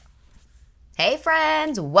Hey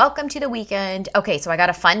friends, welcome to the weekend. Okay, so I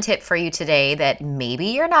got a fun tip for you today that maybe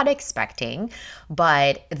you're not expecting,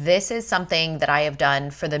 but this is something that I have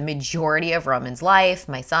done for the majority of Roman's life,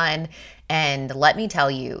 my son, and let me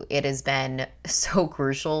tell you, it has been so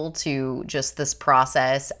crucial to just this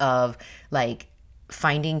process of like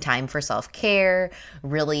finding time for self care,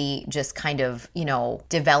 really just kind of,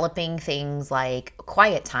 developing things like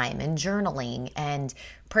quiet time and journaling and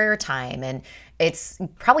prayer time. And it's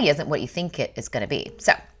probably isn't what you think it is going to be.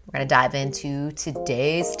 So, we're going to dive into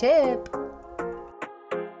today's tip.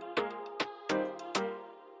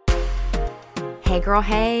 Hey girl,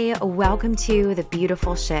 hey, welcome to The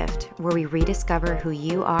Beautiful Shift, where we rediscover who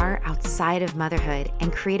you are outside of motherhood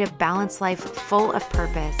and create a balanced life full of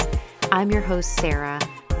purpose. I'm your host, Sarah,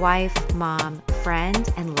 wife, mom,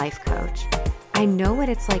 friend, and life coach. I know what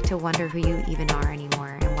it's like to wonder who you even are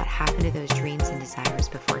anymore and what happened to those dreams and desires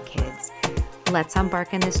before kids. Let's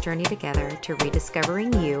embark on this journey together to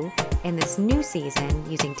rediscovering you in this new season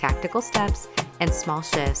using tactical steps and small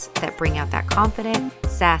shifts that bring out that confident,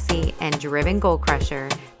 sassy, and driven goal crusher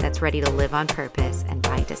that's ready to live on purpose and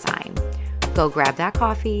by design. Go grab that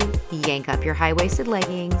coffee, yank up your high-waisted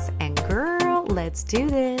leggings, and girl, let's do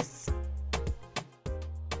this.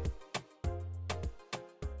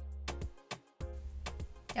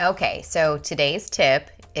 Okay, so today's tip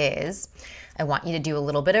is I want you to do a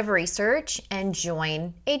little bit of research and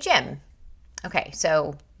join a gym. Okay,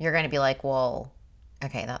 so you're going to be like, well,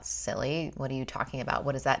 okay, that's silly. What are you talking about?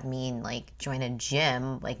 What does that mean? Like, join a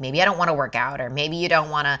gym? Like, maybe I don't want to work out, or maybe you don't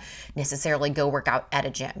want to necessarily go work out at a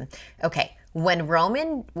gym. Okay, when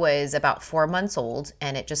Roman was about 4 months old,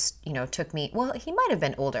 and it just, took me, well, he might have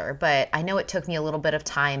been older, but I know it took me a little bit of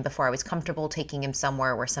time before I was comfortable taking him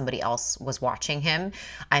somewhere where somebody else was watching him.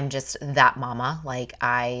 I'm just that mama. Like,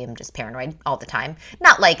 I am just paranoid all the time.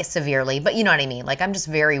 Not like severely, but you know what I mean? Like, I'm just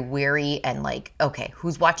very wary and like, okay,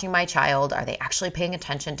 who's watching my child? Are they actually paying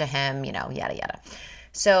attention to him? Yada, yada.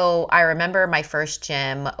 So I remember my first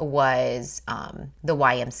gym was the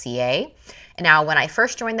YMCA. Now, when I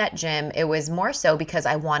first joined that gym, it was more so because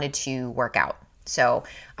I wanted to work out. So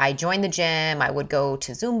I joined the gym, I would go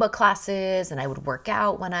to Zumba classes, and I would work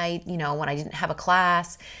out when I didn't have a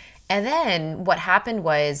class. And then what happened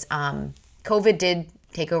was COVID did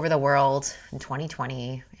take over the world in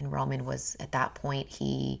 2020, and Roman was at that point,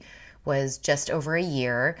 he was just over a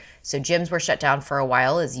year. So gyms were shut down for a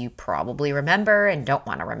while, as you probably remember and don't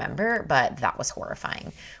want to remember, but that was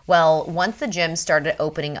horrifying. Well, once the gyms started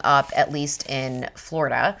opening up, at least in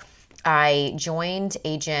Florida, I joined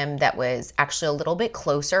a gym that was actually a little bit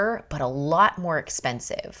closer, but a lot more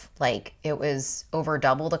expensive. Like, it was over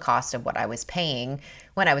double the cost of what I was paying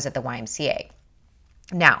when I was at the YMCA.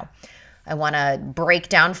 Now, I want to break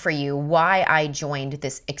down for you why I joined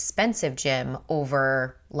this expensive gym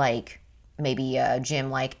over like maybe a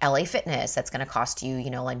gym like LA Fitness that's going to cost you,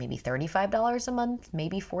 like maybe $35 a month,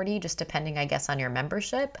 maybe 40, just depending, I guess, on your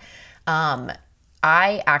membership.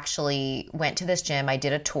 I actually went to this gym. I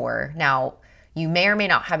did a tour. Now, you may or may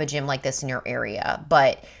not have a gym like this in your area,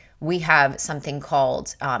 but we have something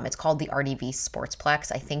called, it's called the RDV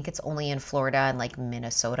Sportsplex. I think it's only in Florida and like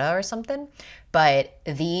Minnesota or something. But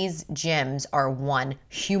these gyms are one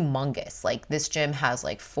humongous. Like, this gym has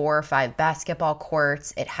like 4 or 5 basketball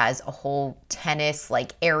courts. It has a whole tennis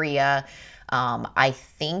like area. I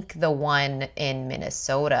think the one in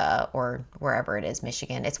Minnesota or wherever it is,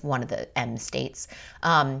 Michigan, it's one of the M states.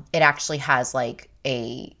 It actually has like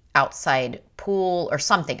a outside pool or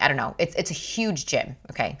something. I don't know. It's a huge gym.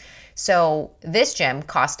 Okay. So this gym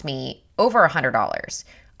cost me over $100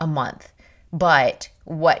 a month. But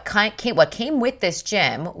what came with this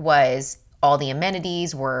gym was all the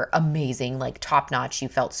amenities were amazing, like top notch. You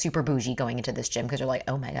felt super bougie going into this gym because you're like,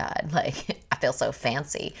 oh my God, like I feel so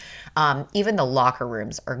fancy. Even the locker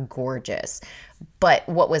rooms are gorgeous. But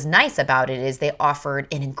what was nice about it is they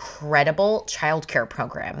offered an incredible childcare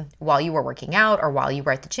program while you were working out or while you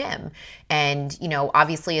were at the gym. And,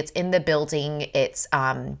 obviously it's in the building. It's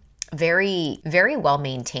very, very well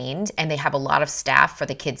maintained, and they have a lot of staff for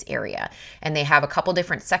the kids area, and they have a couple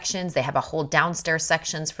different sections. They have a whole downstairs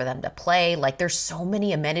sections for them to play. Like, there's so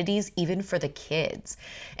many amenities even for the kids.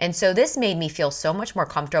 And so this made me feel so much more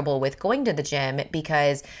comfortable with going to the gym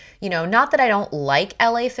because, not that I don't like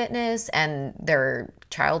LA Fitness and their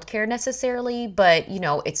childcare necessarily, but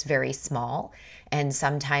it's very small. And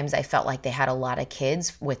sometimes I felt like they had a lot of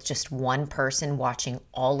kids with just one person watching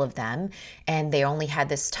all of them. And they only had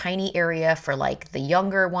this tiny area for like the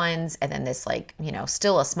younger ones. And then this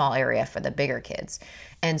still a small area for the bigger kids.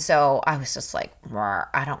 And so I was just like,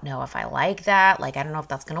 I don't know if I like that. Like, I don't know if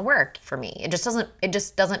that's going to work for me. It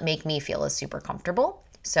just doesn't make me feel as super comfortable.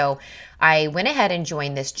 So I went ahead and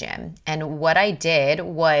joined this gym. And what I did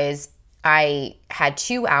was I had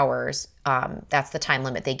 2 hours. That's the time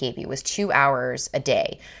limit they gave you, was 2 hours a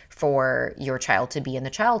day for your child to be in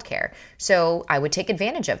the childcare. So I would take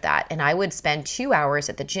advantage of that and I would spend 2 hours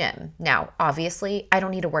at the gym. Now, obviously, I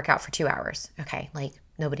don't need to work out for 2 hours. Okay. Like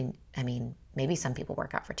nobody, I mean, maybe some people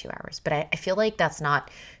work out for 2 hours, but I feel like that's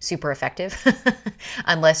not super effective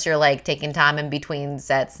unless you're like taking time in between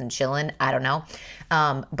sets and chilling. I don't know.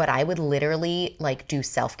 But I would literally like do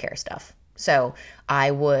self-care stuff. So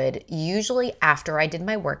I would usually, after I did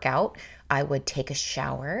my workout, I would take a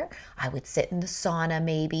shower. I would sit in the sauna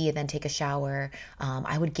maybe and then take a shower.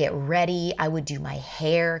 I would get ready. I would do my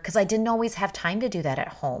hair because I didn't always have time to do that at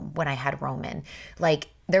home when I had Roman. Like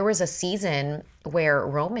there was a season where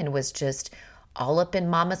Roman was just all up in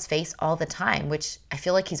mama's face all the time, which I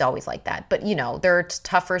feel like he's always like that. But there are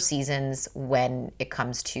tougher seasons when it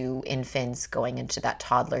comes to infants going into that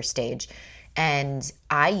toddler stage. And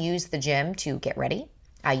I used the gym to get ready.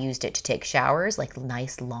 I used it to take showers, like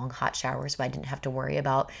nice, long, hot showers, but I didn't have to worry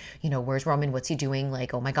about, where's Roman? What's he doing?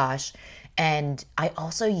 Like, oh my gosh. And I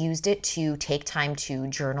also used it to take time to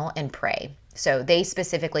journal and pray. So they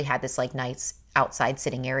specifically had this like nice outside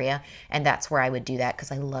sitting area, and that's where I would do that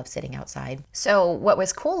because I love sitting outside. So what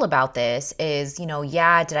was cool about this is, did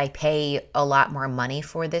I pay a lot more money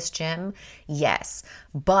for this gym? Yes.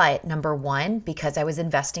 But number one, because I was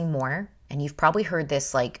investing more, and you've probably heard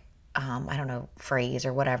this like, I don't know, phrase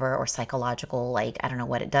or whatever, or psychological, like, I don't know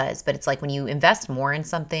what it does, but it's like when you invest more in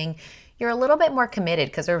something, you're a little bit more committed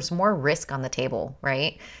because there's more risk on the table,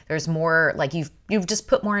 right? There's more, like you've just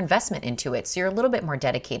put more investment into it. So you're a little bit more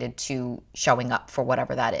dedicated to showing up for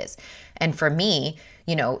whatever that is. And for me,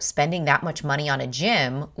 spending that much money on a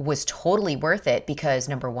gym was totally worth it because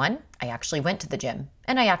number one, I actually went to the gym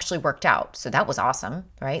and I actually worked out. So that was awesome,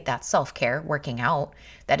 right? That's self-care, working out.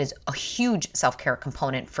 That is a huge self-care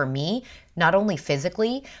component for me, not only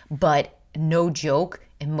physically, but no joke,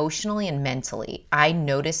 emotionally and mentally. I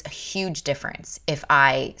notice a huge difference if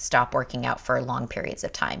I stop working out for long periods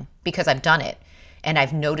of time because I've done it. And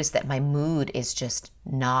I've noticed that my mood is just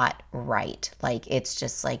not right. Like it's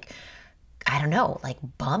just like, I don't know, like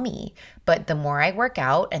bummy. But the more I work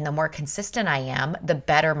out and the more consistent I am, the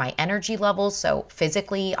better my energy levels. So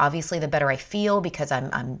physically, obviously, the better I feel because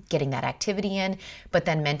I'm getting that activity in, but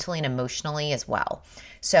then mentally and emotionally as well.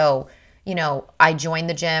 So I joined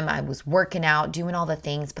the gym, I was working out, doing all the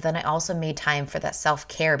things, but then I also made time for that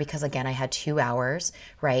self-care because again, I had 2 hours,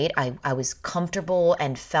 right? I was comfortable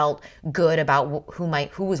and felt good about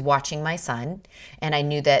who was watching my son. And I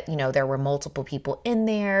knew that, there were multiple people in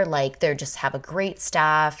there, like they just have a great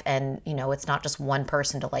staff and, it's not just one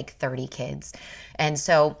person to like 30 kids. And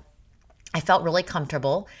so I felt really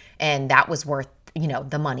comfortable and that was worth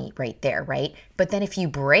the money right there, right? But then if you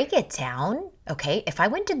break it down, okay, if I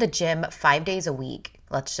went to the gym 5 days a week,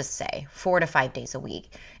 let's just say 4 to 5 days a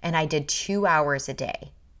week, and I did 2 hours a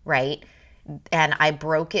day, right? And I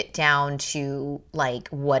broke it down to like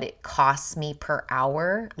what it costs me per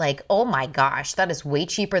hour. Like, oh my gosh, that is way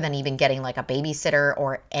cheaper than even getting like a babysitter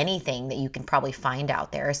or anything that you can probably find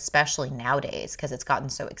out there, especially nowadays because it's gotten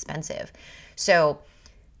so expensive. So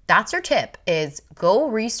that's your tip is go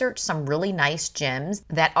research some really nice gyms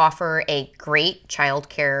that offer a great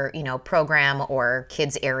childcare, program or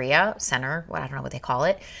kids area center. I don't know what they call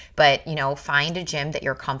it, but, find a gym that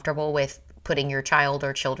you're comfortable with putting your child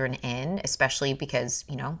or children in, especially because,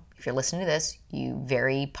 if you're listening to this, you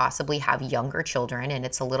very possibly have younger children and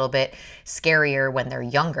it's a little bit scarier when they're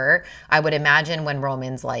younger. I would imagine when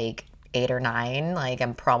Roman's like 8 or 9, like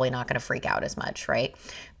I'm probably not going to freak out as much, right?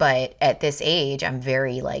 But at this age, I'm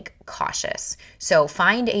very like cautious. So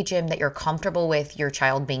find a gym that you're comfortable with your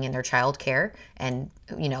child being in their childcare and,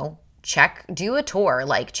 do a tour,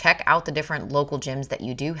 like check out the different local gyms that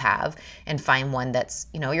you do have and find one that's,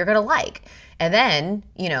 you're going to like. And then,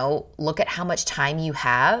 look at how much time you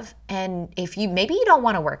have. And if maybe you don't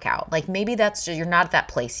want to work out, like maybe you're not at that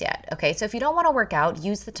place yet. Okay. So if you don't want to work out,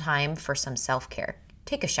 use the time for some self-care.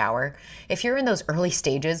 Take a shower. If you're in those early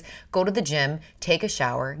stages, go to the gym, take a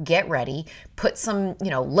shower, get ready, put some,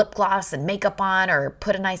 lip gloss and makeup on or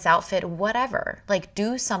put a nice outfit, whatever. Like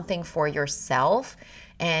do something for yourself.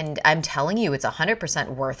 And I'm telling you, it's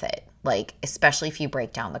 100% worth it. Like, especially if you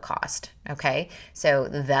break down the cost. Okay. So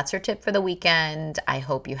that's your tip for the weekend. I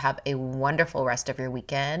hope you have a wonderful rest of your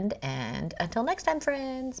weekend. And until next time,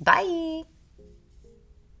 friends, bye.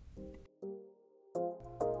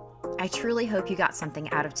 I truly hope you got something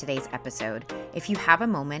out of today's episode. If you have a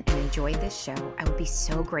moment and enjoyed this show, I would be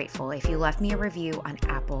so grateful if you left me a review on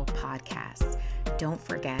Apple Podcasts. Don't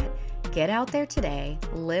forget, Get out there today,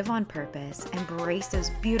 live on purpose, embrace those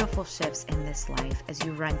beautiful shifts in this life as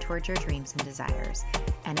you run towards your dreams and desires.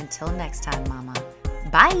 And until next time, Mama,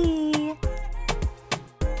 bye!